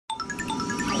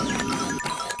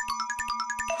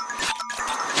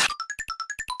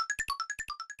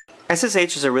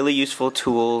SSH is a really useful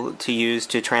tool to use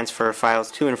to transfer files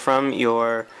to and from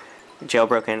your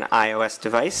jailbroken iOS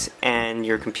device and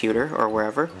your computer or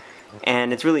wherever,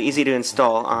 and it's really easy to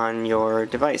install on your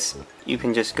device. You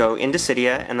can just go into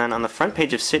Cydia, and then on the front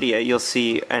page of Cydia you'll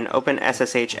see an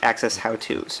OpenSSH access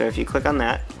how-to. So if you click on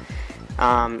that,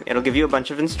 it'll give you a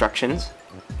bunch of instructions,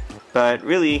 but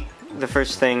really the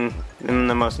first thing and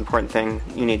the most important thing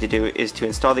you need to do is to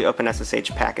install the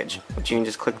OpenSSH package, which you can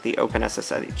just click the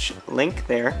OpenSSH link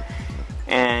there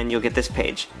and you'll get this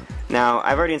page. Now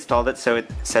I've already installed it, so it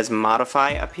says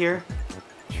modify up here,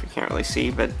 which you can't really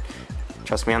see, but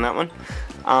trust me on that one.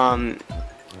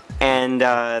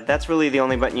 That's really the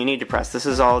only button you need to press. This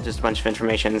is all just a bunch of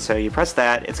information, so you press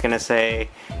that, it's going to say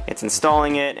it's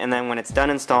installing it, and then when it's done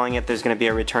installing it there's going to be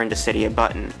a return to Cydia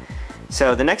button.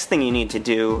 So the next thing you need to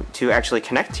do to actually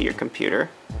connect to your computer,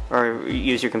 or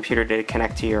use your computer to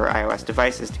connect to your iOS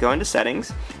device, is to go into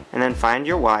settings and then find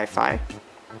your Wi-Fi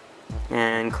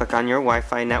and click on your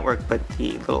Wi-Fi network, but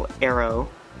the little arrow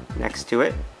next to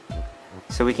it,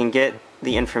 so we can get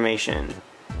the information.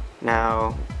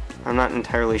 Now I'm not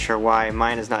entirely sure why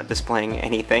mine is not displaying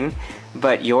anything,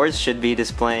 but yours should be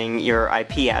displaying your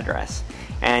IP address,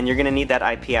 and you're going to need that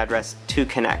IP address to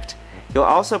connect. You'll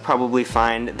also probably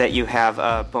find that you have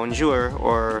a bonjour,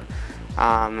 or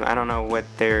I don't know what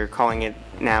they're calling it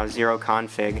now, zero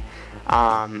config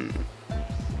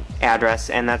address,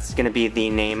 and that's going to be the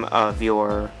name of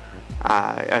your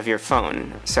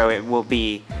phone. So it will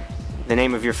be the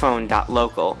name of your phone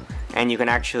 .local, and you can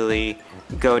actually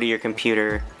go to your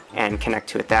computer and connect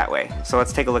to it that way. So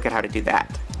let's take a look at how to do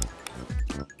that.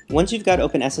 Once you've got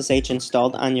OpenSSH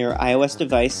installed on your iOS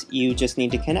device, you just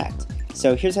need to connect.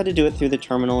 So here's how to do it through the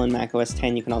terminal in macOS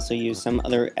 10. You can also use some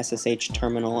other SSH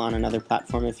terminal on another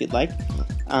platform if you'd like.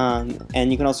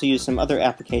 And you can also use some other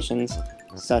applications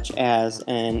such as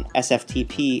an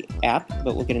SFTP app,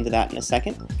 but we'll get into that in a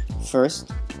second.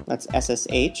 First, let's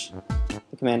SSH.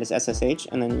 The command is SSH,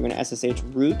 and then you're going to SSH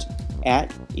root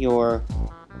at your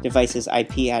device's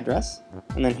IP address,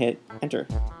 and then hit enter.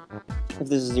 If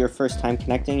this is your first time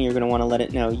connecting, you're going to want to let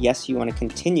it know yes, you want to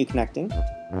continue connecting,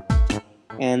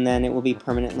 and then it will be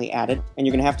permanently added, and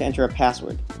you're going to have to enter a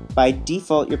password. By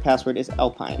default, your password is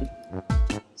Alpine,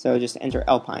 so just enter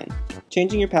Alpine.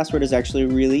 Changing your password is actually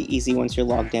really easy once you're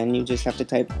logged in. You just have to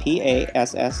type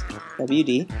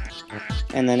PASSWD,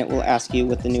 and then it will ask you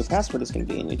what the new password is going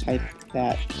to be, and you type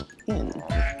that in.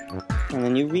 And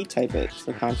then you retype it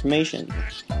for confirmation.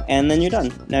 And then you're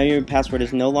done. Now your password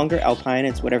is no longer Alpine,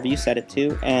 it's whatever you set it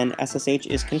to, and SSH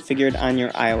is configured on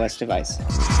your iOS device.